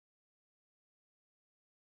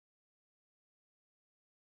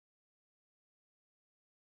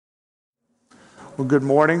Well, good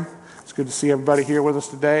morning. It's good to see everybody here with us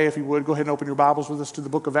today. If you would, go ahead and open your Bibles with us to the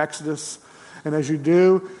book of Exodus. And as you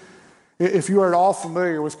do, if you are at all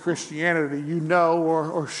familiar with Christianity, you know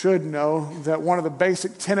or should know that one of the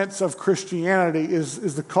basic tenets of Christianity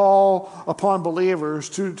is the call upon believers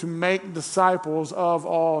to make disciples of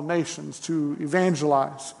all nations, to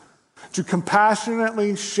evangelize, to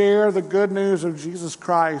compassionately share the good news of Jesus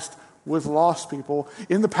Christ with lost people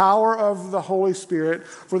in the power of the Holy Spirit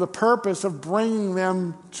for the purpose of bringing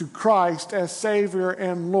them to Christ as Savior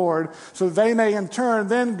and Lord, so they may in turn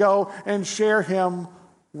then go and share Him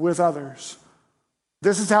with others.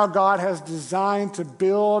 This is how God has designed to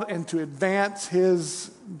build and to advance His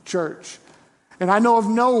church. And I know of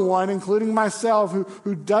no one, including myself,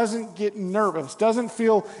 who doesn't get nervous, doesn't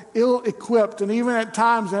feel ill-equipped, and even at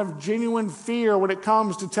times have genuine fear when it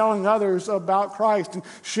comes to telling others about Christ and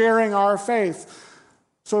sharing our faith.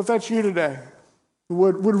 So if that's you today,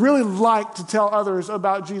 would really like to tell others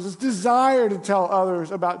about Jesus, desire to tell others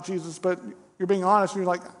about Jesus, but you're being honest and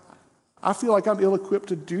you're like, I feel like I'm ill-equipped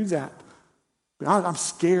to do that. I'm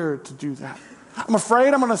scared to do that. I'm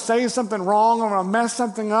afraid I'm going to say something wrong. I'm going to mess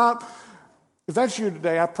something up. If that's you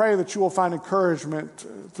today, I pray that you will find encouragement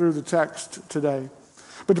through the text today.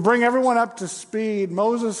 But to bring everyone up to speed,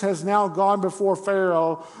 Moses has now gone before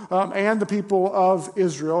Pharaoh and the people of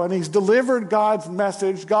Israel, and he's delivered God's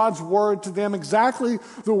message, God's word to them exactly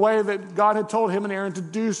the way that God had told him and Aaron to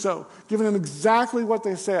do so, giving them exactly what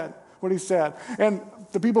he said. And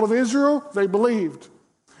the people of Israel, they believed.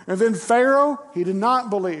 And then Pharaoh, he did not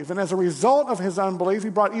believe. And as a result of his unbelief, he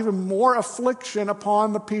brought even more affliction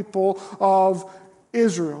upon the people of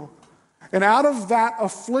Israel. And out of that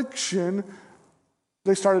affliction,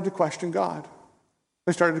 they started to question God.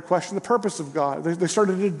 They started to question the purpose of God. They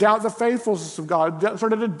started to doubt the faithfulness of God,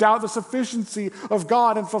 started to doubt the sufficiency of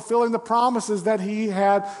God in fulfilling the promises that He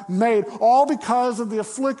had made, all because of the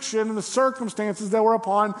affliction and the circumstances that were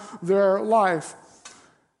upon their life.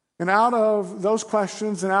 And out of those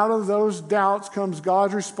questions and out of those doubts comes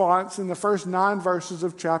God's response in the first 9 verses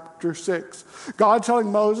of chapter 6. God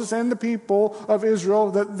telling Moses and the people of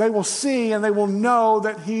Israel that they will see and they will know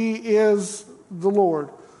that He is the Lord.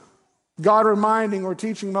 God reminding or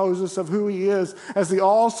teaching Moses of who He is as the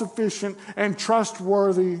all-sufficient and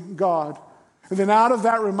trustworthy God. And then out of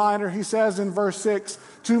that reminder, He says in verse 6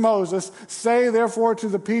 to Moses, "Say therefore to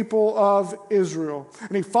the people of Israel."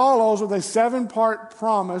 And He follows with a 7-part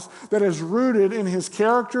promise that is rooted in His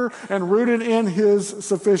character and rooted in His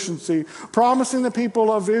sufficiency. Promising the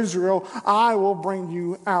people of Israel, I will bring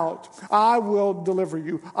you out. I will deliver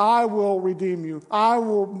you. I will redeem you. I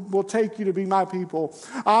will take you to be my people.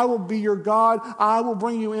 I will be your God. I will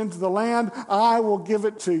bring you into the land. I will give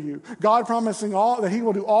it to you. God promising that He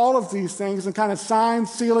will do all of these things and kind of sign,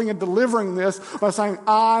 sealing, and delivering this by saying,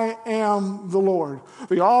 I am the Lord,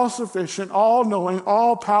 the all-sufficient, all-knowing,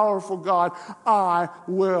 all-powerful God. I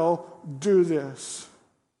will do this.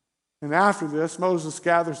 And after this, Moses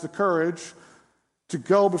gathers the courage to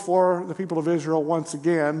go before the people of Israel once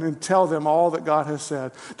again and tell them all that God has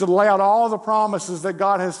said, to lay out all the promises that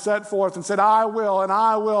God has set forth and said, I will, and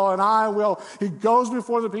I will, and I will. He goes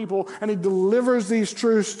before the people and He delivers these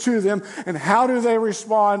truths to them. And how do they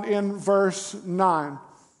respond in verse 9?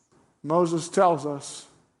 Moses tells us,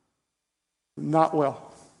 not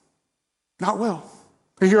well. Not well.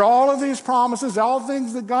 They hear all of these promises, all the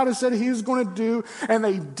things that God has said He is going to do, and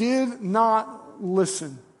they did not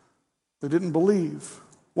listen. They didn't believe.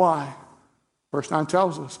 Why? Verse 9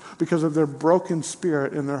 tells us, because of their broken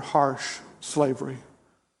spirit and their harsh slavery.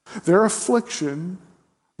 Their affliction,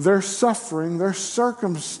 their suffering, their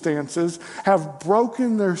circumstances have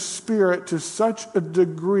broken their spirit to such a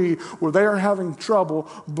degree where they are having trouble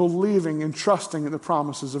believing and trusting in the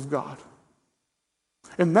promises of God.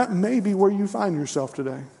 And that may be where you find yourself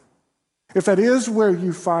today. If that is where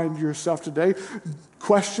you find yourself today,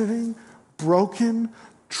 questioning, broken,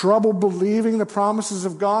 trouble believing the promises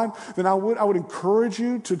of God, then I would encourage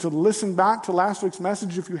you to listen back to last week's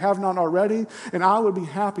message if you have not already, and I would be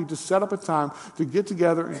happy to set up a time to get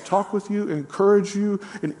together and talk with you and encourage you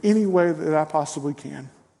in any way that I possibly can.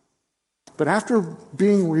 But after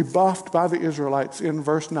being rebuffed by the Israelites in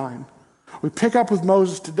verse 9, we pick up with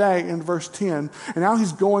Moses today in verse 10, and now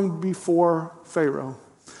he's going before Pharaoh.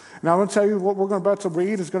 Now, I'm going to tell you what we're about to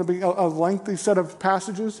read is going to be a lengthy set of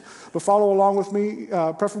passages, but follow along with me,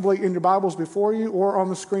 preferably in your Bibles before you or on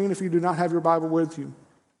the screen if you do not have your Bible with you.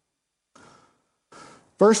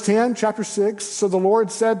 Verse 10, chapter 6, so the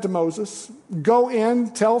Lord said to Moses, "Go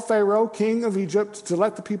in, tell Pharaoh, king of Egypt, to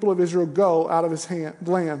let the people of Israel go out of his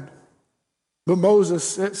land." But Moses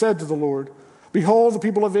said to the Lord, "Behold, the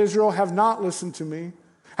people of Israel have not listened to me.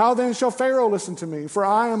 How then shall Pharaoh listen to me? For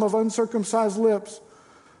I am of uncircumcised lips.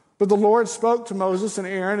 But the Lord spoke to Moses and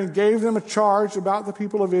Aaron and gave them a charge about the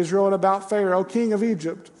people of Israel and about Pharaoh, king of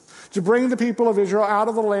Egypt, to bring the people of Israel out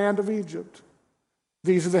of the land of Egypt.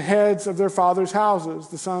 These are the heads of their fathers' houses,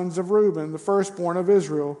 the sons of Reuben, the firstborn of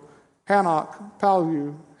Israel, Hanok,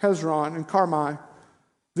 Palu, Hezron, and Carmi.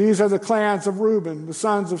 These are the clans of Reuben, the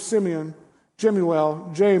sons of Simeon,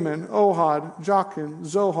 Jemuel, Jamin, Ohad, Jachin,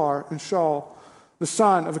 Zohar, and Shaul, the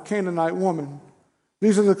son of a Canaanite woman.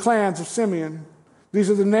 These are the clans of Simeon.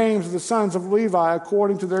 These are the names of the sons of Levi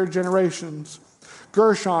according to their generations.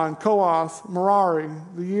 Gershon, Kohath, Merari,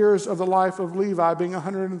 the years of the life of Levi being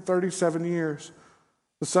 137 years.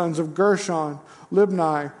 The sons of Gershon,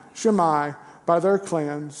 Libni, Shimei, by their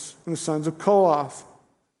clans, and the sons of Kohath,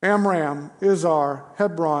 Amram, Izhar,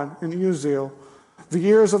 Hebron, and Uzziel. The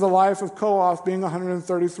years of the life of Kohath being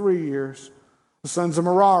 133 years. The sons of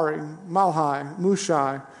Merari, Malhi,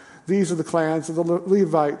 Mushai. These are the clans of the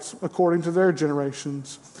Levites according to their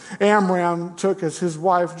generations. Amram took as his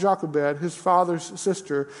wife Jochebed, his father's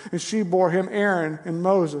sister, and she bore him Aaron and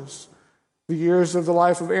Moses. The years of the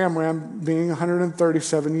life of Amram being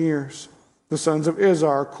 137 years. The sons of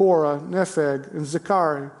Izhar, Korah, Nepheg, and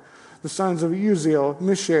Zechari. The sons of Uzziel,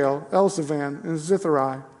 Mishael, Elzavan, and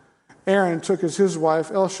Zithari. Aaron took as his wife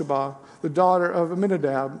Elsheba, the daughter of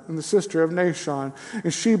Amminadab, and the sister of Nashon,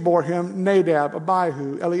 and she bore him Nadab,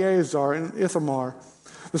 Abihu, Eleazar, and Ithamar.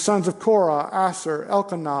 The sons of Korah, Aser,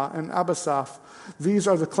 Elkanah, and Abasaph. These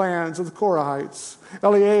are the clans of the Korahites.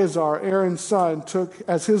 Eleazar, Aaron's son, took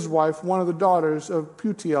as his wife one of the daughters of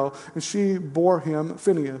Putiel, and she bore him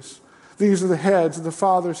Phinehas. These are the heads of the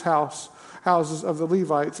fathers' houses of the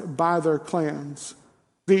Levites by their clans.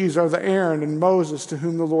 These are the Aaron and Moses to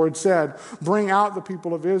whom the Lord said, "Bring out the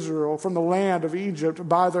people of Israel from the land of Egypt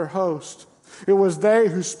by their host." It was they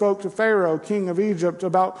who spoke to Pharaoh, king of Egypt,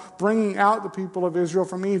 about bringing out the people of Israel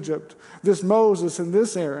from Egypt, this Moses and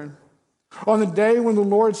this Aaron. On the day when the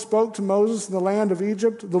Lord spoke to Moses in the land of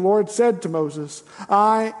Egypt, the Lord said to Moses,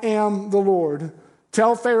 "I am the Lord.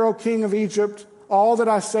 Tell Pharaoh, king of Egypt, all that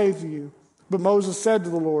I say to you." But Moses said to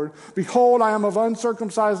the Lord, "Behold, I am of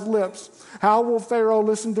uncircumcised lips. How will Pharaoh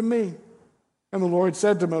listen to me?" And the Lord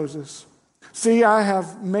said to Moses, "See, I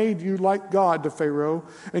have made you like God to Pharaoh,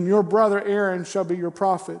 and your brother Aaron shall be your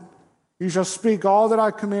prophet. You shall speak all that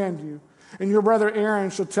I command you, and your brother Aaron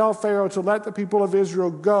shall tell Pharaoh to let the people of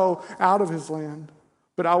Israel go out of his land.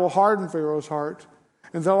 But I will harden Pharaoh's heart,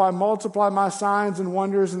 and though I multiply my signs and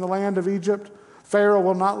wonders in the land of Egypt, Pharaoh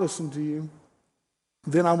will not listen to you.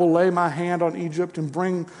 Then I will lay my hand on Egypt and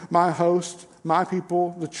bring my host, my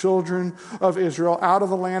people, the children of Israel, out of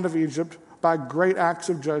the land of Egypt by great acts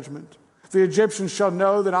of judgment. The Egyptians shall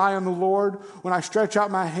know that I am the Lord when I stretch out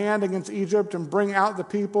my hand against Egypt and bring out the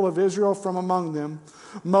people of Israel from among them."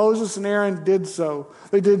 Moses and Aaron did so.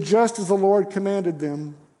 They did just as the Lord commanded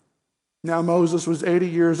them. Now Moses was 80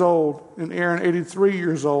 years old and Aaron 83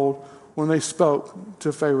 years old when they spoke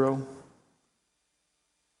to Pharaoh.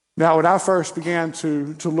 Now, when I first began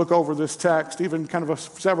to look over this text, even kind of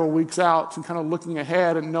several weeks out and kind of looking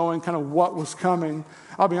ahead and knowing kind of what was coming,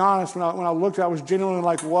 I'll be honest, when I looked, I was genuinely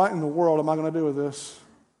like, what in the world am I going to do with this?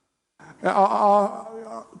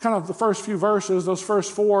 Kind of the first few verses, those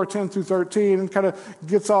first 4, 10 through 13, kind of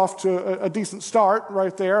gets off to a decent start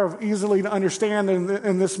right there of easily to understand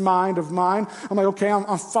in this mind of mine. I'm like, okay,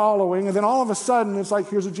 I'm following. And then all of a sudden, it's like,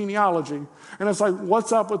 here's a genealogy. And it's like,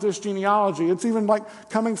 what's up with this genealogy? It's even like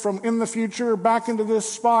coming from in the future back into this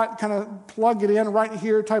spot, kind of plug it in right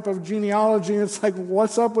here type of genealogy. And it's like,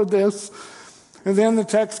 what's up with this? And then the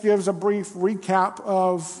text gives a brief recap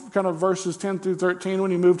of kind of verses 10 through 13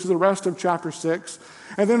 when you move to the rest of chapter 6.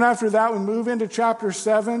 And then after that, we move into chapter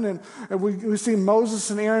 7, and we see Moses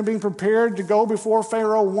and Aaron being prepared to go before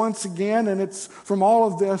Pharaoh once again. And it's from all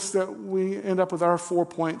of this that we end up with our 4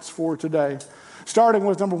 points for today. Starting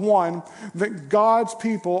with number 1, that God's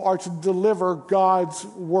people are to deliver God's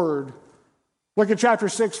word. Look at chapter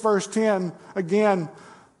 6, verse 10 again.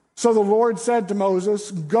 So the Lord said to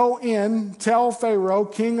Moses, "Go in, tell Pharaoh,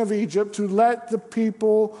 king of Egypt, to let the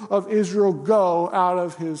people of Israel go out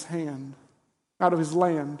of his hand, out of his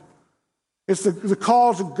land." It's the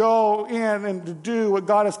call to go in and to do what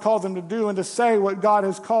God has called them to do and to say what God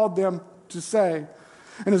has called them to say.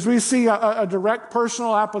 And as we see a direct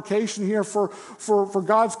personal application here for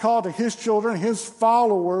God's call to his children, his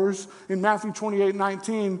followers in Matthew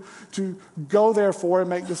 28:19, to go therefore and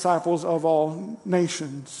make disciples of all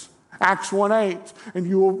nations. Acts 1:8, and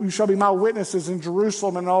you shall be my witnesses in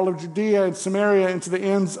Jerusalem and all of Judea and Samaria and to the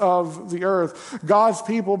ends of the earth. God's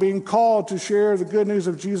people being called to share the good news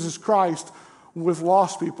of Jesus Christ with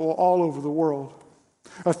lost people all over the world.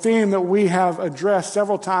 a theme that we have addressed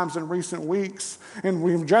several times in recent weeks, and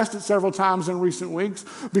we've addressed it several times in recent weeks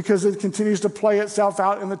because it continues to play itself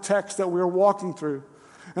out in the text that we're walking through.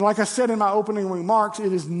 And like I said in my opening remarks,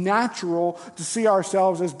 it is natural to see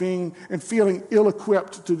ourselves as being and feeling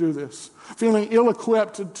ill-equipped to do this, feeling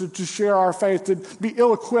ill-equipped to share our faith, to be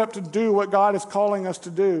ill-equipped to do what God is calling us to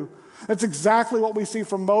do. That's exactly what we see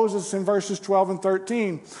from Moses in verses 12 and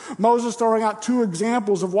 13. Moses throwing out two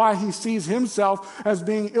examples of why he sees himself as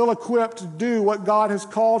being ill-equipped to do what God has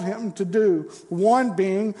called him to do. One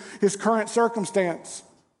being his current circumstance.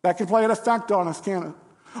 That can play an effect on us, can it?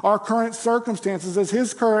 Our current circumstances, as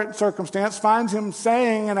his current circumstance finds him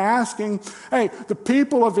saying and asking, hey, the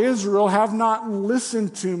people of Israel have not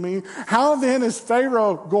listened to me. How then is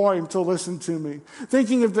Pharaoh going to listen to me?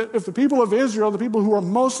 Thinking if the people of Israel, the people who are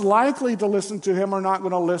most likely to listen to him, are not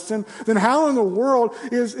going to listen, then how in the world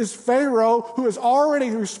is Pharaoh, who has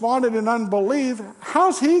already responded in unbelief,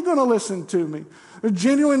 how's he going to listen to me? A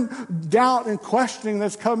genuine doubt and questioning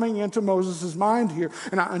that's coming into Moses' mind here.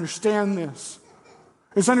 And I understand this.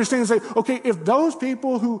 It's understanding and say, okay, if those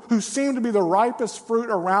people who seem to be the ripest fruit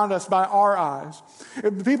around us by our eyes,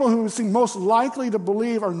 if the people who seem most likely to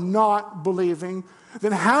believe are not believing,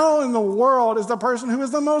 then how in the world is the person who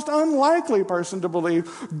is the most unlikely person to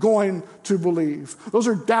believe going to believe? Those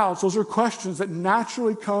are doubts, those are questions that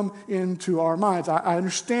naturally come into our minds. I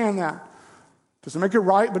understand that. Doesn't make it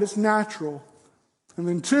right, but it's natural. And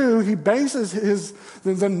then two, he bases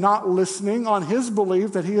the not listening on his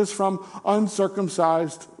belief that he is from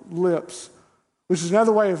uncircumcised lips, which is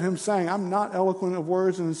another way of him saying, I'm not eloquent of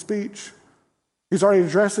words and in speech. He's already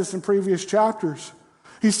addressed this in previous chapters.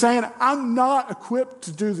 He's saying, I'm not equipped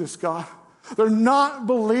to do this, God. They're not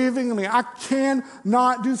believing me. I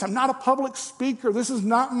cannot do this. I'm not a public speaker. This is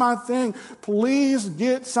not my thing. Please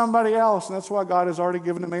get somebody else. And that's why God has already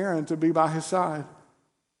given him Aaron to be by his side.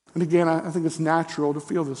 And again, I think it's natural to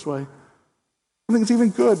feel this way. I think it's even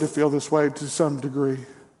good to feel this way to some degree,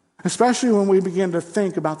 especially when we begin to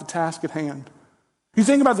think about the task at hand. You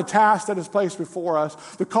think about the task that is placed before us,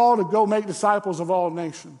 the call to go make disciples of all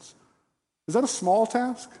nations. Is that a small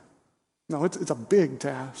task? No, it's a big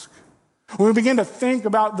task. When we begin to think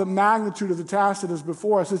about the magnitude of the task that is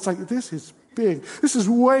before us, it's like, this is big. This is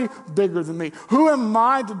way bigger than me. Who am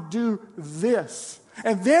I to do this?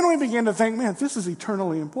 And then we begin to think, man, this is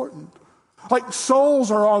eternally important. Like souls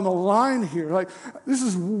are on the line here. Like this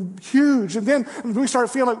is huge. And then we start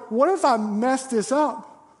feeling like, what if I mess this up?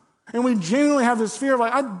 And we genuinely have this fear of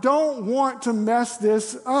like, I don't want to mess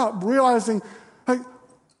this up. Realizing like,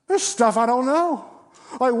 there's stuff I don't know.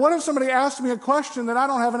 Like what if somebody asks me a question that I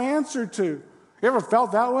don't have an answer to? You ever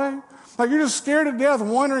felt that way? Like you're just scared to death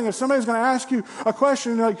wondering if somebody's going to ask you a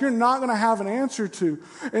question like you're not going to have an answer to.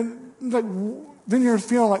 And like then you're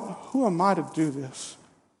feeling like, who am I to do this?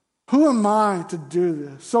 Who am I to do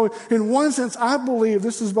this? So in one sense, I believe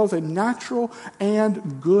this is both a natural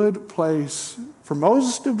and good place for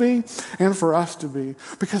Moses to be and for us to be,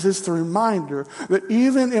 because it's the reminder that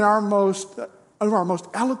even in our most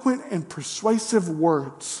eloquent and persuasive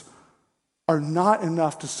words are not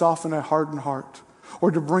enough to soften a hardened heart or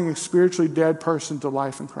to bring a spiritually dead person to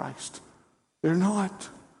life in Christ. They're not.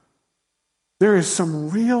 There is some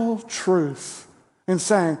real truth in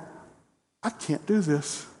saying, I can't do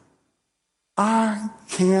this. I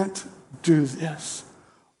can't do this.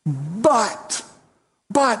 But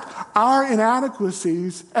our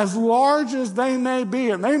inadequacies, as large as they may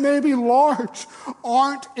be, and they may be large,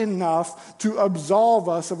 aren't enough to absolve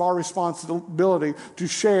us of our responsibility to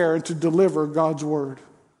share and to deliver God's word.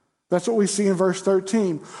 That's what we see in verse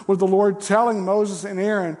 13, with the Lord telling Moses and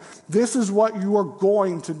Aaron, this is what you are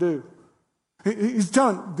going to do. He's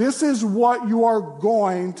telling them, this is what you are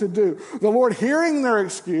going to do. The Lord hearing their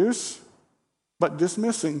excuse, but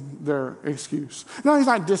dismissing their excuse. No, he's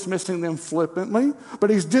not dismissing them flippantly,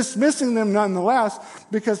 but he's dismissing them nonetheless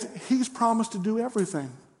because he's promised to do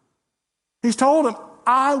everything. He's told them,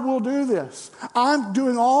 I will do this. I'm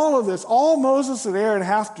doing all of this. All Moses and Aaron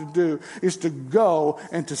have to do is to go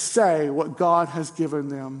and to say what God has given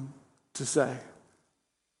them to say.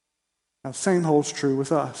 Now, the same holds true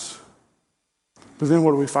with us. But then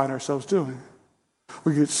what do we find ourselves doing?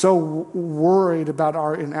 We get so worried about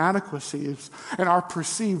our inadequacies and our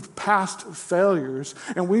perceived past failures,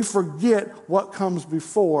 and we forget what comes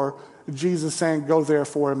before Jesus saying, go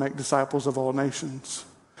therefore and make disciples of all nations.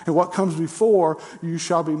 And what comes before, you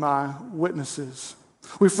shall be my witnesses.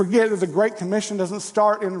 We forget that the Great Commission doesn't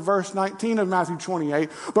start in verse 19 of Matthew 28,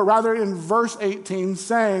 but rather in verse 18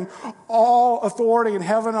 saying, all authority in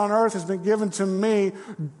heaven and on earth has been given to me.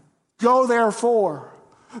 Go therefore.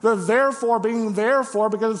 The therefore being therefore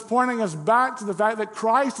because it's pointing us back to the fact that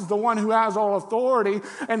Christ is the one who has all authority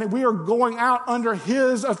and we are going out under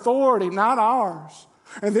his authority, not ours.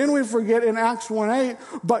 And then we forget in Acts 1:8,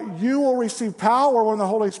 but you will receive power when the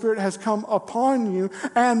Holy Spirit has come upon you,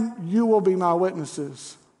 and you will be my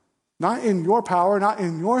witnesses. Not in your power, not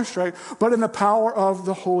in your strength, but in the power of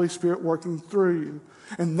the Holy Spirit working through you.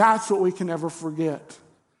 And that's what we can never forget.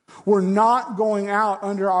 We're not going out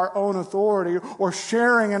under our own authority or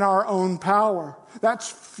sharing in our own power. That's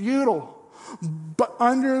futile. But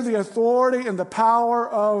under the authority and the power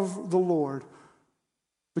of the Lord,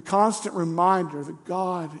 the constant reminder that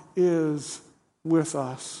God is with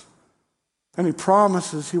us. And he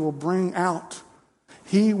promises he will bring out,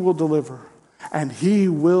 he will deliver, and he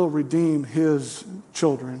will redeem his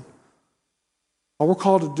children. All we're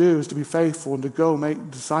called to do is to be faithful and to go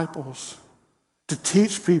make disciples, to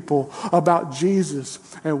teach people about Jesus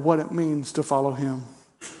and what it means to follow him.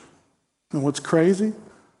 And what's crazy?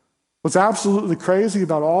 What's absolutely crazy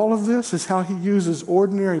about all of this is how he uses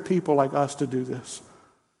ordinary people like us to do this.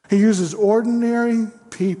 He uses ordinary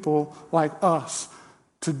people like us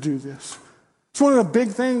to do this. It's one of the big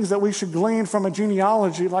things that we should glean from a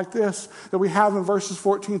genealogy like this that we have in verses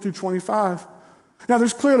 14 through 25. Now,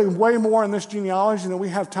 there's clearly way more in this genealogy than we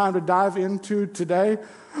have time to dive into today.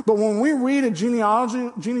 But when we read a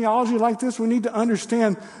genealogy like this, we need to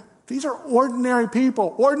understand these are ordinary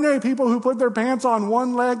people who put their pants on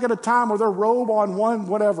one leg at a time or their robe on one,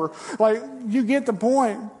 whatever. Like, you get the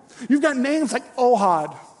point. You've got names like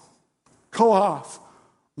Ohad, Kohath,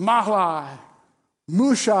 Mahlai,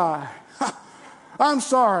 Mushai. I'm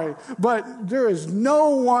sorry, but there is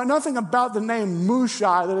nothing about the name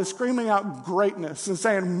Mushai that is screaming out greatness and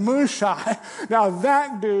saying Mushai. Now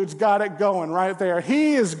that dude's got it going right there.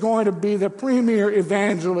 He is going to be the premier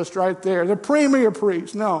evangelist right there, the premier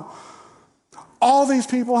priest. No. All these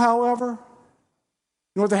people, however, you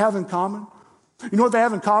know what they have in common? You know what they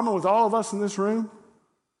have in common with all of us in this room?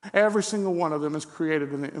 Every single one of them is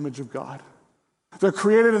created in the image of God. They're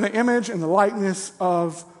created in the image and the likeness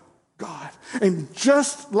of God. And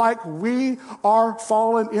just like we are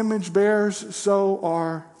fallen image bearers, so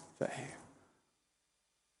are they.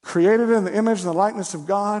 Created in the image and the likeness of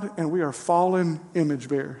God, and we are fallen image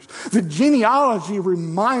bearers. The genealogy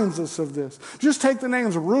reminds us of this. Just take the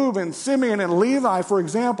names Reuben, Simeon, and Levi, for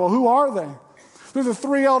example. Who are they? They're the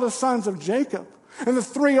three eldest sons of Jacob and the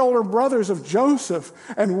three older brothers of Joseph.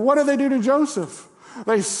 And what did they do to Joseph?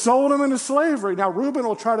 They sold him into slavery. Now, Reuben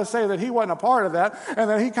will try to say that he wasn't a part of that and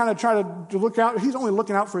that he kind of tried to look out. He's only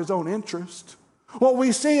looking out for his own interest. What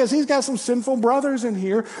we see is he's got some sinful brothers in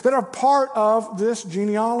here that are part of this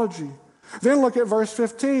genealogy. Then look at verse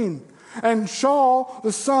 15. And Shaul,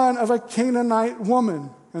 the son of a Canaanite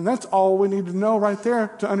woman. And that's all we need to know right there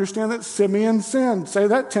to understand that Simeon sinned. Say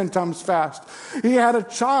that 10 times fast. He had a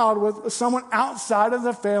child with someone outside of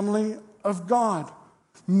the family of God.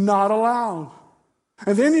 Not allowed.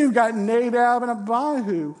 And then you've got Nadab and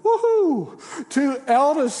Abihu. Woohoo! Two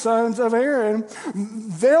eldest sons of Aaron.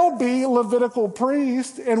 They'll be Levitical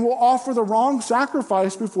priests and will offer the wrong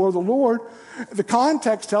sacrifice before the Lord. The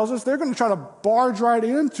context tells us they're going to try to barge right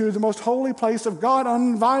into the most holy place of God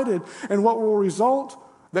uninvited. And what will result?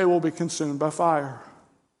 They will be consumed by fire.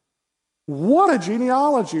 What a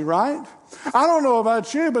genealogy, right? I don't know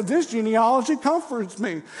about you, but this genealogy comforts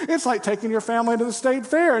me. It's like taking your family to the state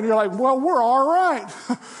fair and you're like, well, we're all right.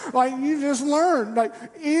 Like you just learned.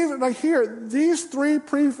 Even here, these three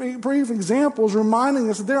brief examples reminding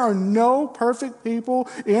us that there are no perfect people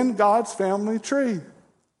in God's family tree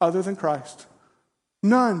other than Christ.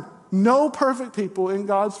 None. No perfect people in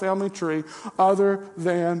God's family tree other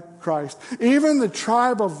than Christ. Even the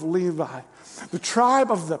tribe of Levi, the tribe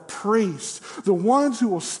of the priests, the ones who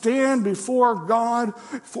will stand before God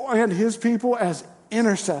and his people as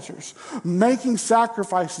intercessors, making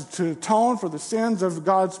sacrifices to atone for the sins of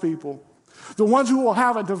God's people. The ones who will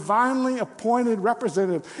have a divinely appointed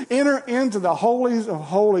representative enter into the holies of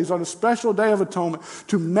holies on a special day of atonement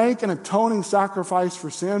to make an atoning sacrifice for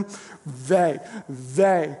sin. They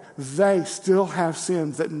still have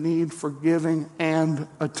sins that need forgiving and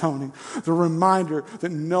atoning. The reminder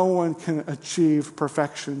that no one can achieve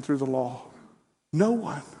perfection through the law. No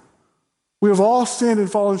one. We have all sinned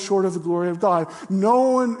and fallen short of the glory of God. No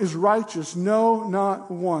one is righteous. No,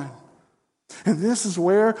 not one. And this is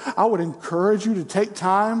where I would encourage you to take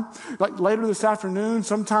time, like later this afternoon,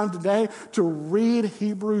 sometime today, to read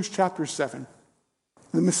Hebrews chapter 7.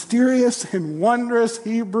 The mysterious and wondrous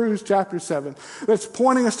Hebrews chapter 7 that's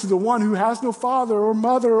pointing us to the one who has no father or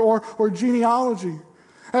mother or genealogy,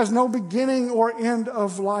 has no beginning or end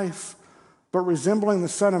of life, but resembling the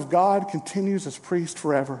Son of God, continues as priest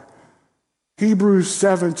forever. Hebrews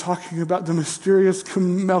 7 talking about the mysterious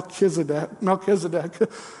Melchizedek,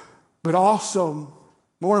 but also,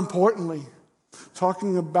 more importantly,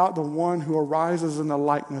 talking about the one who arises in the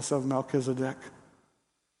likeness of Melchizedek,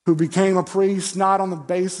 who became a priest not on the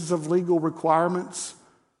basis of legal requirements,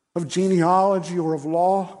 of genealogy or of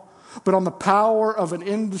law, but on the power of an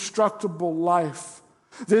indestructible life.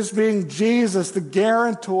 This being Jesus, the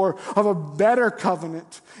guarantor of a better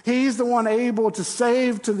covenant. He's the one able to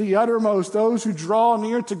save to the uttermost those who draw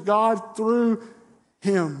near to God through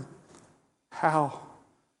him. How?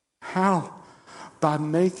 How? By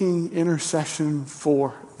making intercession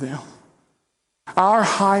for them. Our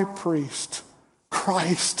high priest,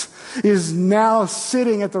 Christ, is now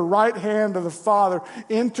sitting at the right hand of the Father,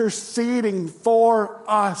 interceding for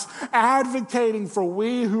us, advocating for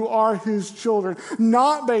we who are his children,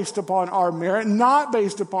 not based upon our merit, not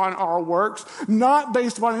based upon our works, not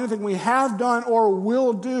based upon anything we have done or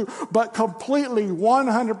will do, but completely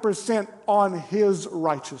 100% on his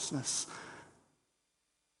righteousness.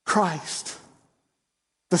 Christ,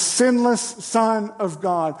 the sinless Son of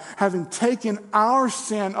God, having taken our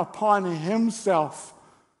sin upon himself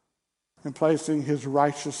and placing his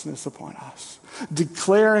righteousness upon us,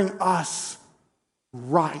 declaring us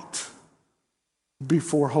right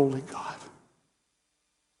before holy God.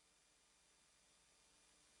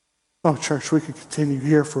 Oh, church, we could continue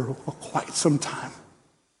here for quite some time.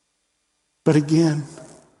 But again,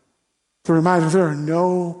 the reminder, there are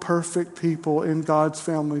no perfect people in God's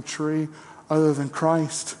family tree other than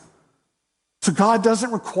Christ. So God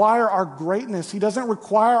doesn't require our greatness. He doesn't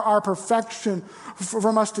require our perfection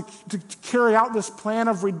from us to carry out this plan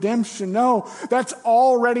of redemption. No, that's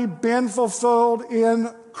already been fulfilled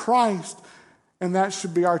in Christ. And that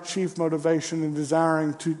should be our chief motivation in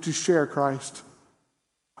desiring to share Christ.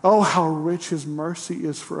 Oh, how rich his mercy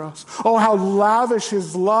is for us. Oh, how lavish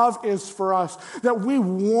his love is for us, that we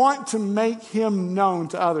want to make him known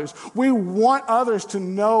to others. We want others to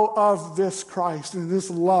know of this Christ and this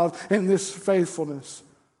love and this faithfulness.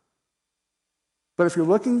 But if you're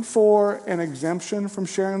looking for an exemption from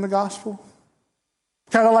sharing the gospel,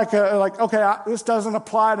 kind of like this doesn't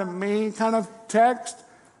apply to me kind of text,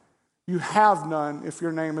 you have none if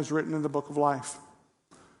your name is written in the book of life.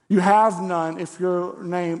 You have none if your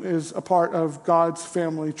name is a part of God's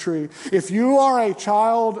family tree. If you are a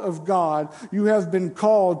child of God, you have been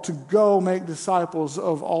called to go make disciples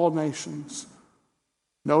of all nations.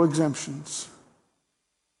 No exemptions.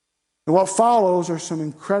 And what follows are some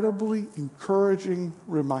incredibly encouraging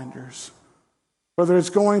reminders. Whether it's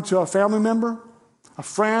going to a family member, a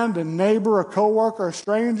friend, a neighbor, a coworker, a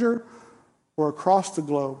stranger, or across the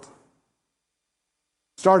globe.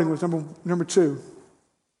 Starting with number 2.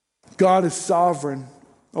 God is sovereign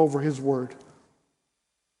over his word.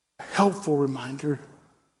 A helpful reminder.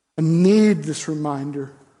 I need this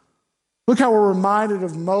reminder. Look how we're reminded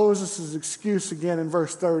of Moses' excuse again in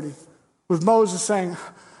verse 30. With Moses saying,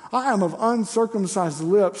 I am of uncircumcised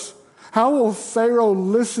lips. How will Pharaoh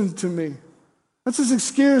listen to me? That's his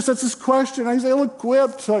excuse. That's his question. He's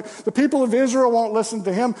ill-equipped. The people of Israel won't listen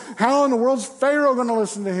to him. How in the world is Pharaoh going to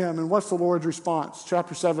listen to him? And what's the Lord's response?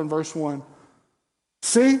 Chapter 7, verse 1.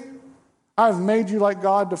 See, I have made you like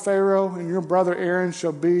God to Pharaoh, and your brother Aaron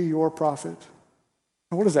shall be your prophet.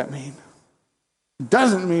 And what does that mean? It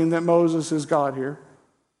doesn't mean that Moses is God here,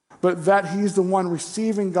 but that he's the one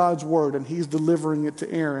receiving God's word, and he's delivering it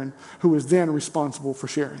to Aaron, who is then responsible for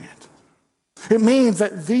sharing it. It means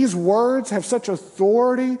that these words have such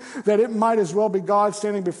authority that it might as well be God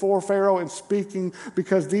standing before Pharaoh and speaking,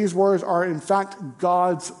 because these words are in fact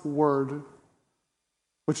God's word,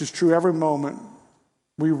 which is true every moment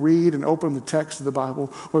we read and open the text of the Bible,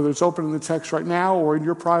 whether it's open in the text right now or in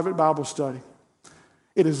your private Bible study.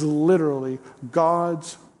 It is literally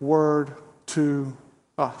God's word to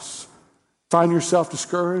us. Find yourself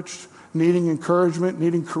discouraged, needing encouragement,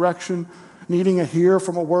 needing correction, needing to hear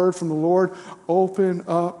from a word from the Lord, open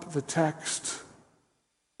up the text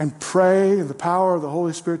and pray in the power of the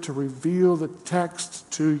Holy Spirit to reveal the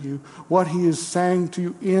text to you, what he is saying to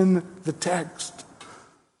you in the text.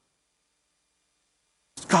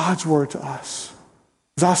 God's word to us.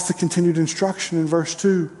 Thus the continued instruction in verse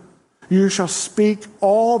 2. You shall speak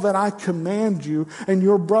all that I command you, and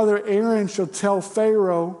your brother Aaron shall tell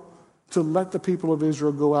Pharaoh to let the people of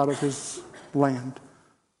Israel go out of his land.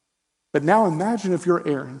 But now imagine if you're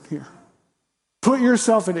Aaron here. Put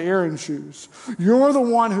yourself in Aaron's shoes. You're the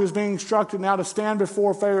one who's being instructed now to stand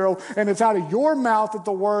before Pharaoh, and it's out of your mouth that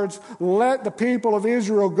the words, let the people of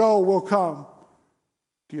Israel go, will come.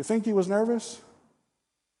 Do you think he was nervous?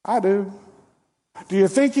 I do. Do you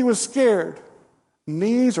think he was scared?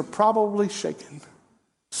 Knees are probably shaking.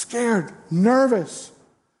 Scared, nervous.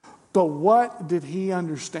 But what did he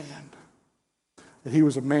understand? That he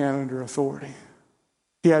was a man under authority.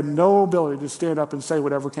 He had no ability to stand up and say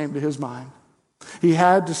whatever came to his mind. He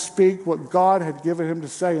had to speak what God had given him to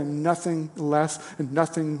say and nothing less and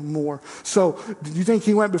nothing more. So, do you think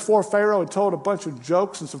he went before Pharaoh and told a bunch of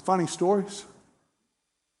jokes and some funny stories?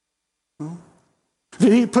 No.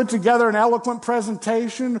 Did he put together an eloquent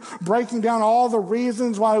presentation breaking down all the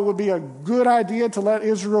reasons why it would be a good idea to let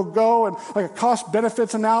Israel go and like a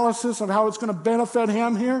cost-benefits analysis of how it's going to benefit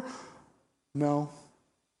him here? No.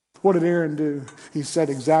 What did Aaron do? He said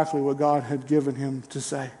exactly what God had given him to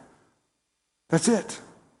say. That's it.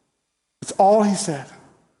 That's all he said.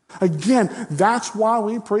 Again, that's why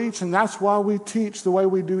we preach and that's why we teach the way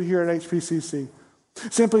we do here at HPCC.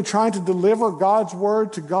 Simply trying to deliver God's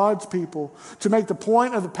word to God's people, to make the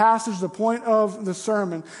point of the passage the point of the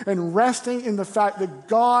sermon, and resting in the fact that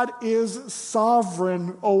God is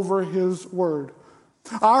sovereign over his word.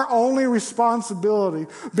 Our only responsibility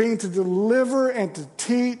being to deliver and to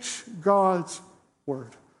teach God's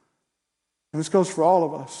word. And this goes for all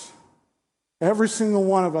of us. Every single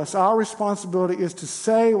one of us. Our responsibility is to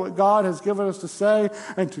say what God has given us to say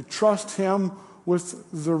and to trust him with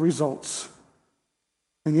the results.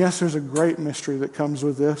 And yes, there's a great mystery that comes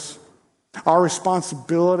with this. Our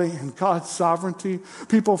responsibility and God's sovereignty.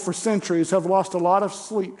 People for centuries have lost a lot of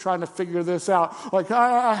sleep trying to figure this out. Like,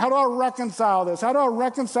 how do I reconcile this? How do I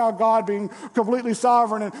reconcile God being completely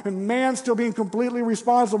sovereign and man still being completely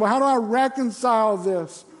responsible? How do I reconcile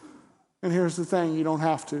this? And here's the thing, you don't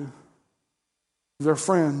have to. They're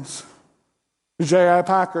friends. J.I.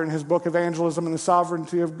 Packer, in his book Evangelism and the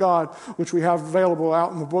Sovereignty of God, which we have available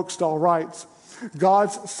out in the bookstall, writes,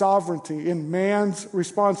 God's sovereignty and man's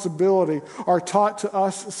responsibility are taught to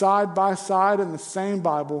us side by side in the same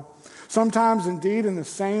Bible, sometimes indeed in the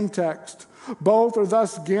same text. Both are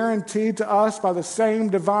thus guaranteed to us by the same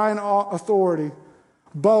divine authority.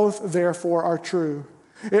 Both, therefore, are true.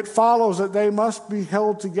 It follows that they must be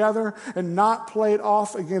held together and not played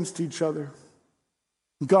off against each other.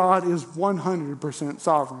 God is 100%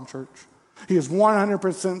 sovereign, church. He is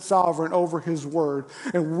 100% sovereign over his word.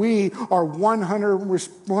 And we are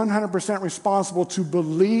 100% responsible to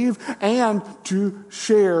believe and to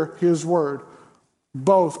share his word.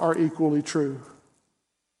 Both are equally true.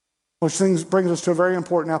 Which brings us to a very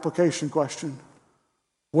important application question.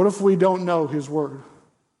 What if we don't know his word?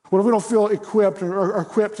 What if we don't feel equipped or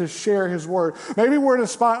equipped to share his word? Maybe we're in a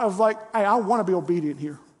spot of like, hey, I want to be obedient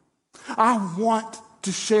here. I want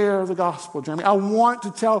to share the gospel, Jeremy. I want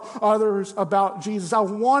to tell others about Jesus. I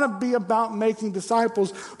want to be about making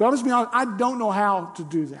disciples. But I'll just be honest, I don't know how to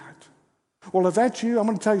do that. Well, if that's you, I'm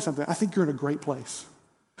going to tell you something. I think you're in a great place.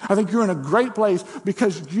 I think you're in a great place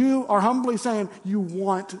because you are humbly saying you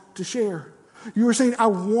want to share. You are saying, I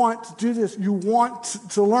want to do this. You want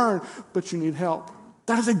to learn, but you need help.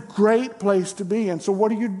 That is a great place to be in. So what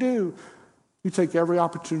do? You take every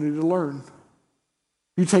opportunity to learn.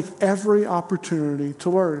 You take every opportunity to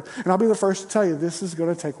learn. And I'll be the first to tell you, this is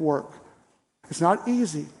going to take work. It's not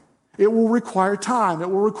easy. It will require time. It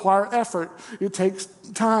will require effort. It takes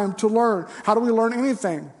time to learn. How do we learn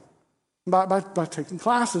anything? By taking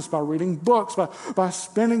classes, by reading books, by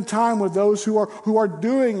spending time with those who are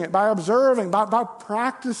doing it, by observing, by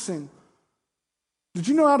practicing. Did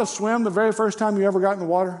you know how to swim the very first time you ever got in the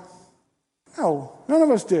water? No, none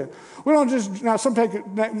of us did. We don't just, now some take it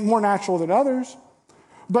more natural than others.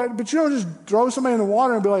 But you don't just throw somebody in the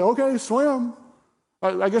water and be like, okay, swim.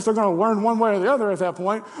 I guess they're going to learn one way or the other at that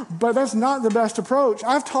point. But that's not the best approach.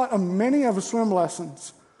 I've taught many of swim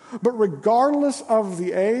lessons. But regardless of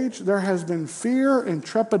the age, there has been fear and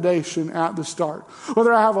trepidation at the start.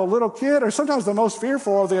 Whether I have a little kid or sometimes the most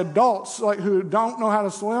fearful are the adults who don't know how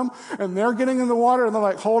to swim and they're getting in the water and they're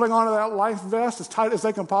like holding onto that life vest as tight as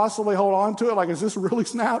they can possibly hold on to it. Like, is this really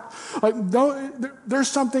snapped? There's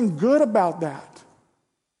something good about that.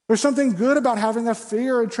 There's something good about having a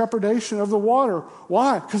fear and trepidation of the water.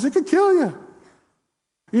 Why? Because it could kill you.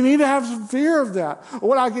 You need to have some fear of that.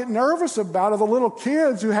 What I get nervous about are the little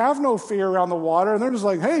kids who have no fear around the water, and they're just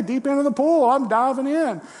like, hey, deep into the pool, I'm diving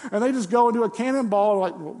in. And they just go into a cannonball,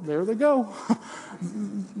 like, well, there they go.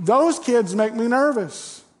 Those kids make me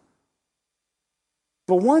nervous.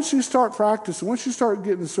 But once you start practicing, once you start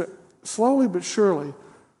getting slowly but surely,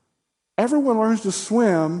 everyone learns to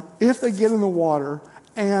swim if they get in the water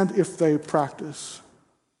and if they practice.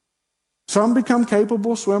 Some become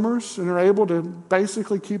capable swimmers and are able to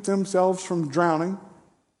basically keep themselves from drowning.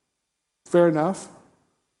 Fair enough.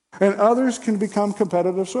 And others can become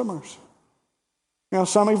competitive swimmers.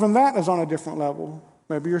 Some even that is on a different level.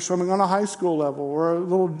 Maybe you're swimming on a high school level or a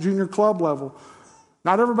little junior club level.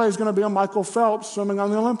 Not everybody's going to be a Michael Phelps swimming on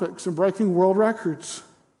the Olympics and breaking world records.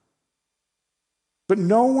 But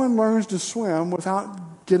no one learns to swim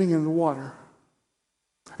without getting in the water.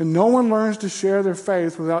 And no one learns to share their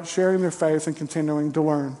faith without sharing their faith and continuing to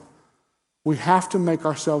learn. We have to make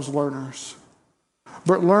ourselves learners.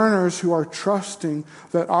 But learners who are trusting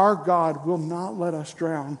that our God will not let us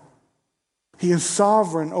drown. He is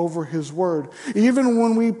sovereign over His word. Even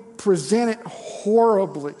when we present it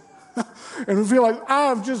horribly, and we feel like, I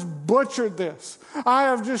have just butchered this. I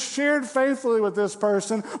have just shared faithfully with this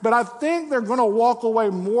person, but I think they're going to walk away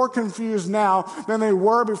more confused now than they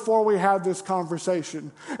were before we had this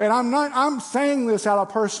conversation. And I'm saying this out of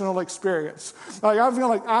personal experience. Like, I feel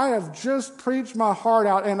like I have just preached my heart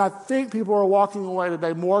out, and I think people are walking away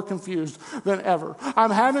today more confused than ever.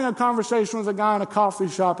 I'm having a conversation with a guy in a coffee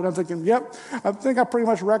shop, and I'm thinking, yep, I think I pretty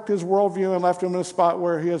much wrecked his worldview and left him in a spot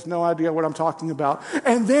where he has no idea what I'm talking about.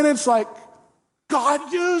 And then it's like,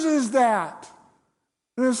 God uses that.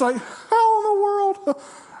 And it's like, how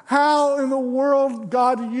in the world,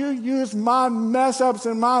 God, do you use my mess ups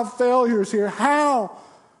and my failures here? How?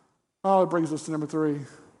 Oh, it brings us to number 3.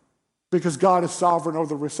 Because God is sovereign over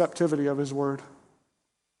the receptivity of His word.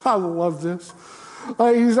 I love this.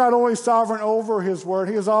 He's not only sovereign over His word,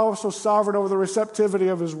 He is also sovereign over the receptivity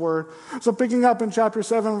of His word. So picking up in chapter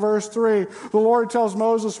 7, verse 3, the Lord tells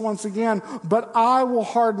Moses once again, but I will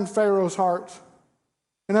harden Pharaoh's heart.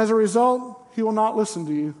 And as a result, he will not listen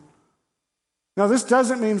to you. Now, this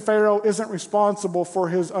doesn't mean Pharaoh isn't responsible for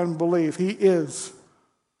his unbelief. He is.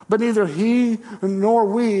 But neither he nor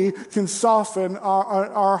we can soften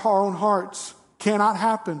our own hearts. Cannot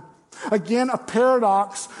happen. Again, a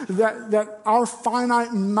paradox that our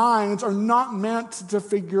finite minds are not meant to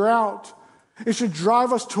figure out. It should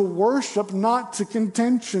drive us to worship, not to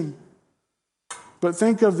contention. But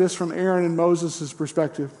think of this from Aaron and Moses'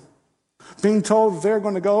 perspective. Being told that they're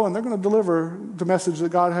going to go and they're going to deliver the message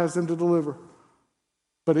that God has them to deliver.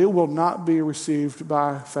 But it will not be received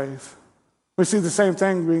by faith. We see the same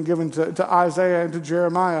thing being given to Isaiah and to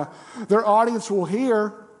Jeremiah. Their audience will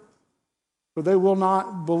hear, but they will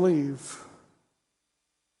not believe.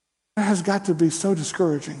 That has got to be so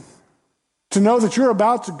discouraging. To know that you're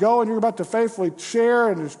about to go and you're about to faithfully share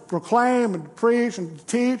and to proclaim and to preach and to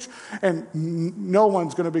teach, and no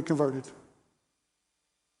one's going to be converted.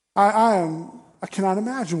 I cannot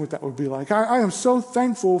imagine what that would be like. I am so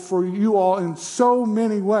thankful for you all in so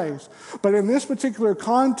many ways. But in this particular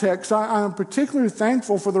context, I am particularly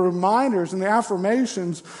thankful for the reminders and the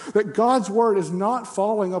affirmations that God's word is not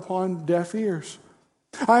falling upon deaf ears.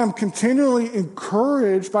 I am continually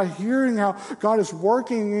encouraged by hearing how God is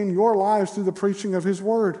working in your lives through the preaching of His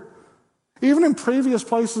word. Even in previous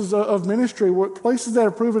places of ministry, places that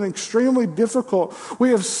have proven extremely difficult, we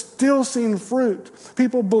have still seen fruit.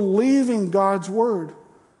 People believing God's word.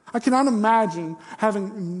 I cannot imagine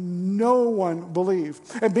having no one believe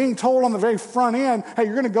and being told on the very front end, hey,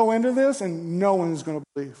 you're going to go into this and no one is going to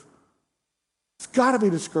believe. It's got to be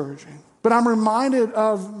discouraging. But I'm reminded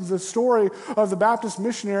of the story of the Baptist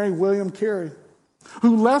missionary William Carey,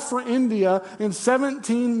 who left for India in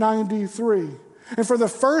 1793. And for the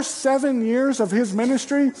first 7 years of his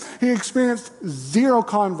ministry, he experienced 0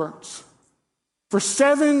 converts. For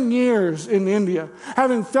 7 years in India,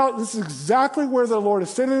 having felt this is exactly where the Lord is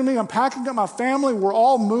sending me, I'm packing up my family, we're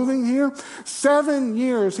all moving here. 7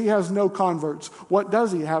 years, he has no converts. What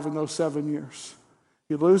does he have in those 7 years?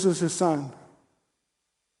 He loses his son.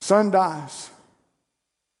 Son dies.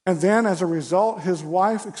 And then, as a result, his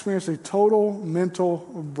wife experienced a total mental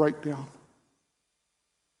breakdown.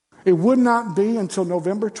 It would not be until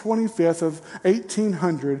November 25th of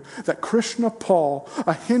 1800 that Krishna Pal,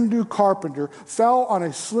 a Hindu carpenter, fell on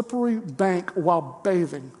a slippery bank while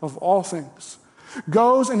bathing, of all things.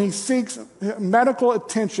 Goes and he seeks medical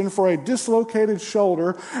attention for a dislocated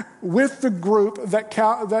shoulder with the group that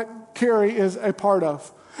Carey is a part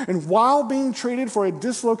of. And while being treated for a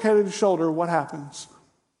dislocated shoulder, what happens?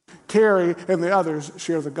 Carey and the others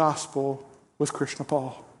share the gospel with Krishna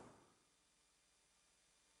Pal.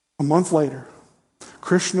 A month later,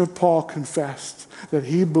 Krishna Pal confessed that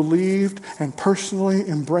he believed and personally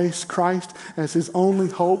embraced Christ as his only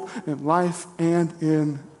hope in life and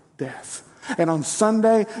in death. And on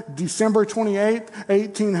Sunday, December 28,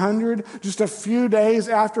 1800, just a few days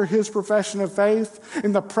after his profession of faith,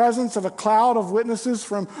 in the presence of a cloud of witnesses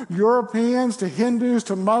from Europeans to Hindus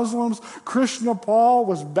to Muslims, Krishna Pal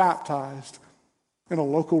was baptized in a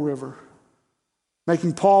local river,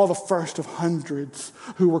 making Paul the first of hundreds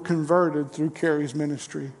who were converted through Carey's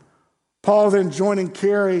ministry. Paul then joining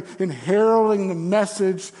Carey in heralding the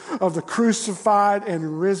message of the crucified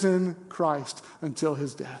and risen Christ until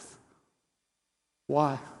his death.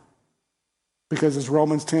 Why? Because as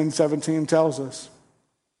Romans 10:17 tells us,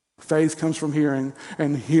 faith comes from hearing,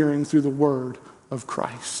 and hearing through the word of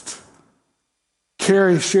Christ.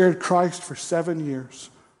 Carey shared Christ for 7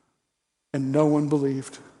 years, and no one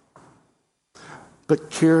believed.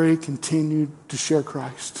 But Carey continued to share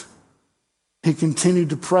Christ. He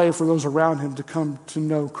continued to pray for those around him to come to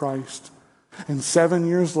know Christ. And 7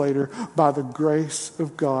 years later, by the grace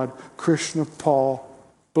of God, Christian Paul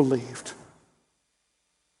believed.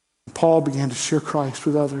 Paul began to share Christ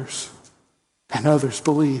with others, and others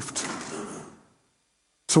believed.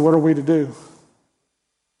 So what are we to do?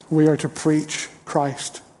 We are to preach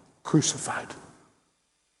Christ crucified.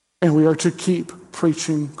 And we are to keep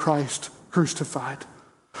preaching Christ crucified.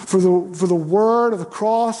 For the word of the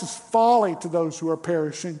cross is folly to those who are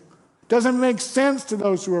perishing. It doesn't make sense to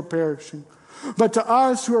those who are perishing. But to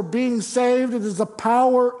us who are being saved, it is the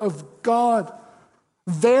power of God.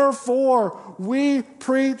 Therefore, we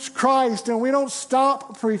preach Christ, and we don't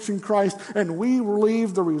stop preaching Christ, and we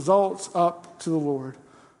leave the results up to the Lord.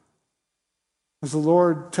 As the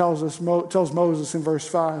Lord tells Moses in verse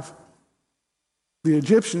 5, the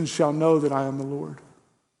Egyptians shall know that I am the Lord.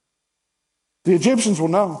 The Egyptians will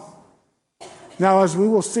know. Now, as we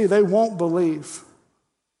will see, they won't believe,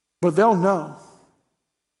 but they'll know.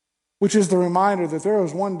 Which is the reminder that there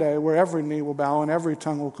is one day where every knee will bow and every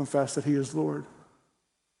tongue will confess that he is Lord.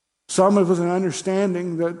 Some of us an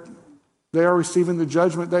understanding that they are receiving the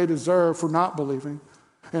judgment they deserve for not believing,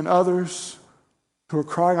 and others who are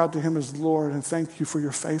crying out to him as Lord, and thank you for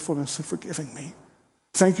your faithfulness and forgiving me.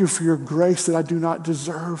 Thank you for your grace that I do not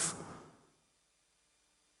deserve.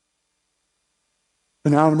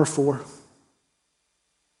 And now number 4.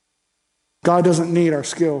 God doesn't need our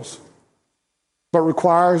skills, but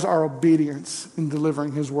requires our obedience in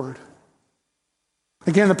delivering his word.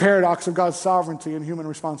 Again, the paradox of God's sovereignty and human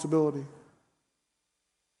responsibility.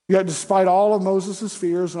 Yet despite all of Moses'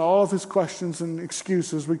 fears and all of his questions and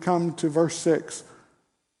excuses, we come to verse 6.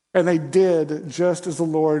 And they did just as the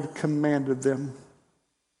Lord commanded them.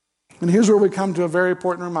 And here's where we come to a very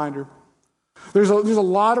important reminder. There's a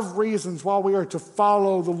lot of reasons why we are to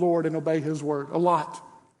follow the Lord and obey his word. A lot.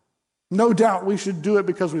 No doubt we should do it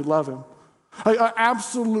because we love him.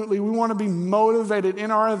 Absolutely, we want to be motivated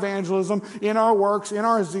in our evangelism, in our works, in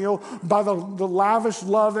our zeal, by the lavish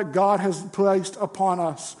love that God has placed upon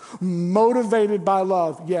us. Motivated by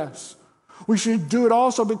love, yes. We should do it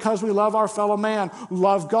also because we love our fellow man,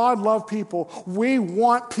 love God, love people. We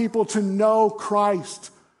want people to know Christ.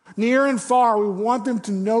 Near and far, we want them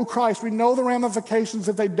to know Christ. We know the ramifications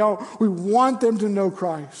if they don't. We want them to know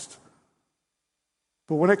Christ.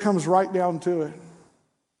 But when it comes right down to it,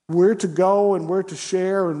 we're to go and we're to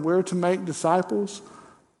share and we're to make disciples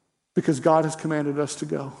because God has commanded us to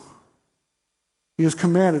go. He has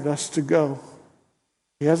commanded us to go.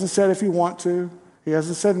 He hasn't said if you want to. He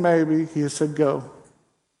hasn't said maybe. He has said go.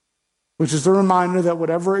 Which is the reminder that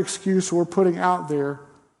whatever excuse we're putting out there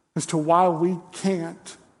as to why we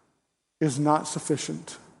can't is not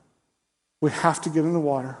sufficient. We have to get in the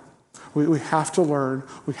water. We have to learn.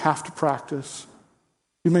 We have to practice.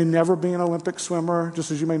 You may never be an Olympic swimmer,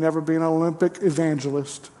 just as you may never be an Olympic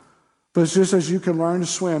evangelist. But it's just as you can learn to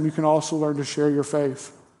swim, you can also learn to share your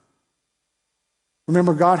faith.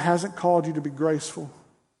 Remember, God hasn't called you to be graceful.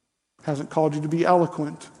 Hasn't called you to be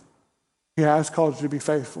eloquent. He has called you to be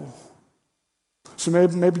faithful. So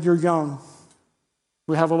maybe you're young.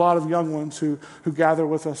 We have a lot of young ones who gather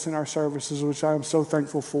with us in our services, which I am so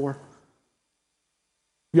thankful for.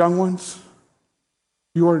 Young ones,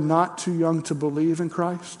 you are not too young to believe in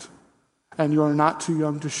Christ, and you are not too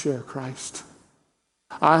young to share Christ.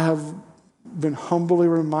 I have been humbly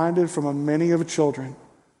reminded from many of the children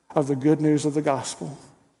of the good news of the gospel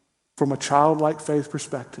from a childlike faith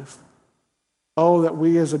perspective. Oh, that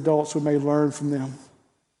we as adults may learn from them.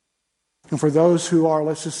 And for those who are,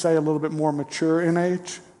 let's just say, a little bit more mature in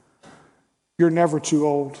age, you're never too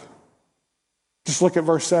old. Just look at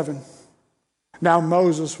verse 7. Now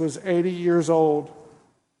Moses was 80 years old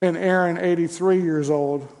and Aaron 83 years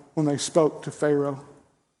old when they spoke to Pharaoh.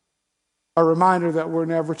 A reminder that we're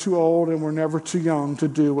never too old and we're never too young to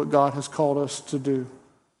do what God has called us to do.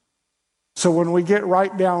 So when we get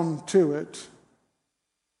right down to it,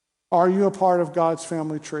 are you a part of God's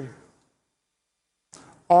family tree?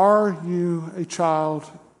 Are you a child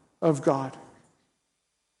of God?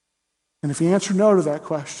 And if you answer no to that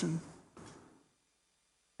question,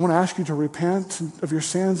 I want to ask you to repent of your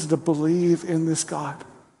sins and to believe in this God.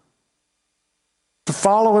 to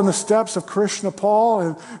follow in the steps of Krishna Paul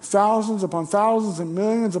and thousands upon thousands and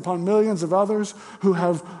millions upon millions of others who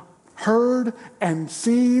have heard and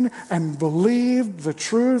seen and believed the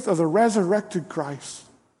truth of the resurrected Christ.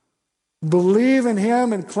 Believe in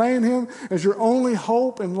him and claim him as your only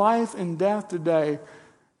hope in life and death today.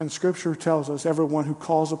 And Scripture tells us everyone who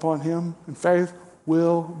calls upon him in faith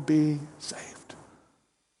will be saved.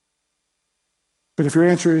 But if your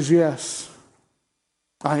answer is yes,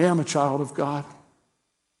 I am a child of God,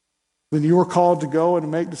 then you are called to go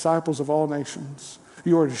and make disciples of all nations.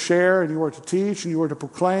 You are to share, and you are to teach, and you are to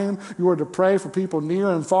proclaim. You are to pray for people near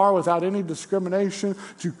and far without any discrimination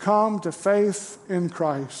to come to faith in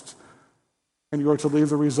Christ. And you are to leave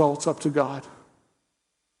the results up to God.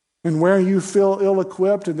 And where you feel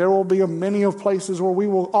ill-equipped, and there will be many of places where we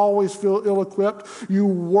will always feel ill-equipped, you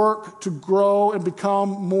work to grow and become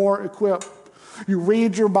more equipped. You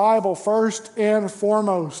read your Bible first and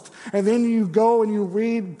foremost. And then you go and you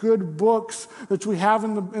read good books that we have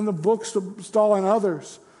in the bookstall and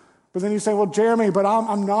others. But then you say, well, Jeremy, but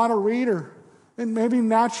I'm not a reader. And maybe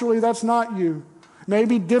naturally that's not you. It may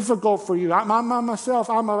be difficult for you. I'm myself,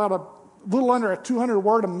 I'm about a little under a 200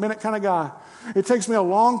 word a minute kind of guy. It takes me a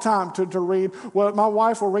long time to read. Well, my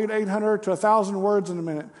wife will read 800 to 1,000 words in a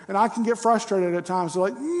minute. And I can get frustrated at times. So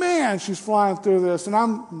like, man, she's flying through this. And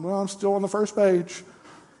I'm still on the first page.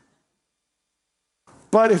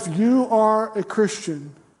 But if you are a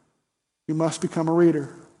Christian, you must become a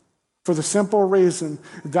reader. For the simple reason,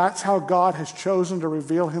 that's how God has chosen to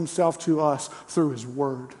reveal himself to us, through his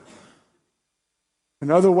word.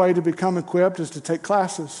 Another way to become equipped is to take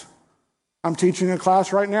classes. I'm teaching a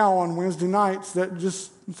class right now on Wednesday nights that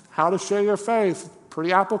just how to share your faith.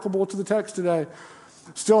 Pretty applicable to the text today.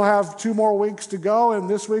 Still have 2 more weeks to go, and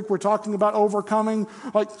this week we're talking about overcoming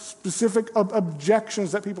specific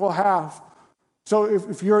objections that people have. So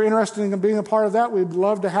if you're interested in being a part of that, we'd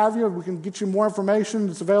love to have you. We can get you more information.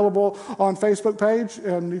 It's available on Facebook page,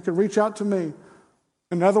 and you can reach out to me.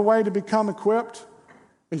 Another way to become equipped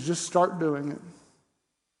is just start doing it.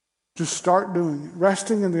 Just start doing it.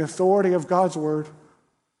 Resting in the authority of God's word.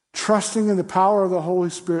 Trusting in the power of the Holy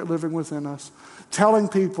Spirit living within us. Telling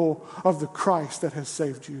people of the Christ that has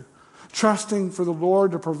saved you. Trusting for the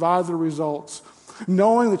Lord to provide the results.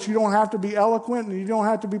 Knowing that you don't have to be eloquent and you don't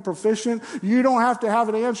have to be proficient. You don't have to have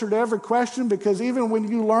an answer to every question, because even when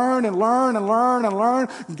you learn and learn and learn and learn,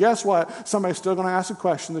 guess what? Somebody's still going to ask a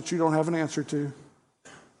question that you don't have an answer to.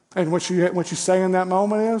 And what you say in that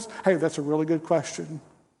moment is, hey, that's a really good question.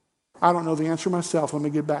 I don't know the answer myself. Let me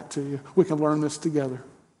get back to you. We can learn this together.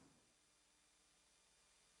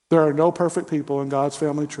 There are no perfect people in God's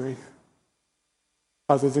family tree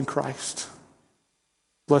other than Christ.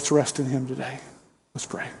 Let's rest in him today. Let's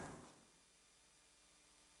pray.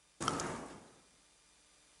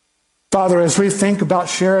 Father, as we think about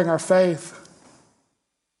sharing our faith,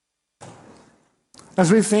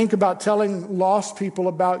 as we think about telling lost people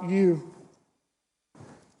about you,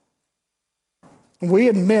 we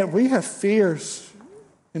admit we have fears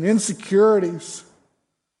and insecurities.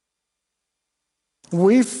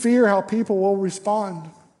 We fear how people will respond.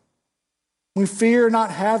 We fear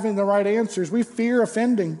not having the right answers. We fear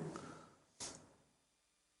offending.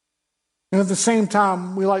 And at the same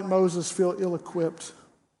time, we, like Moses, feel ill-equipped.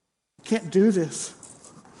 We can't do this.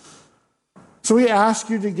 So we ask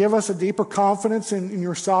you to give us a deeper confidence in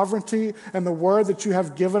your sovereignty and the word that you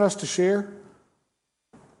have given us to share.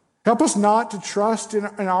 Help us not to trust in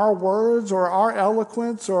our words or our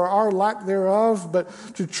eloquence or our lack thereof, but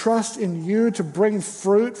to trust in you to bring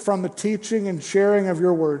fruit from the teaching and sharing of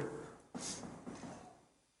your word.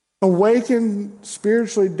 Awaken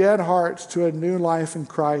spiritually dead hearts to a new life in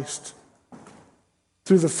Christ.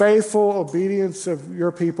 Through the faithful obedience of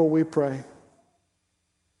your people, we pray.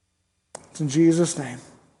 It's in Jesus' name.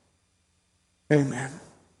 Amen.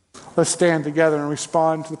 Let's stand together and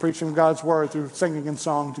respond to the preaching of God's word through singing and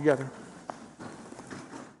song together.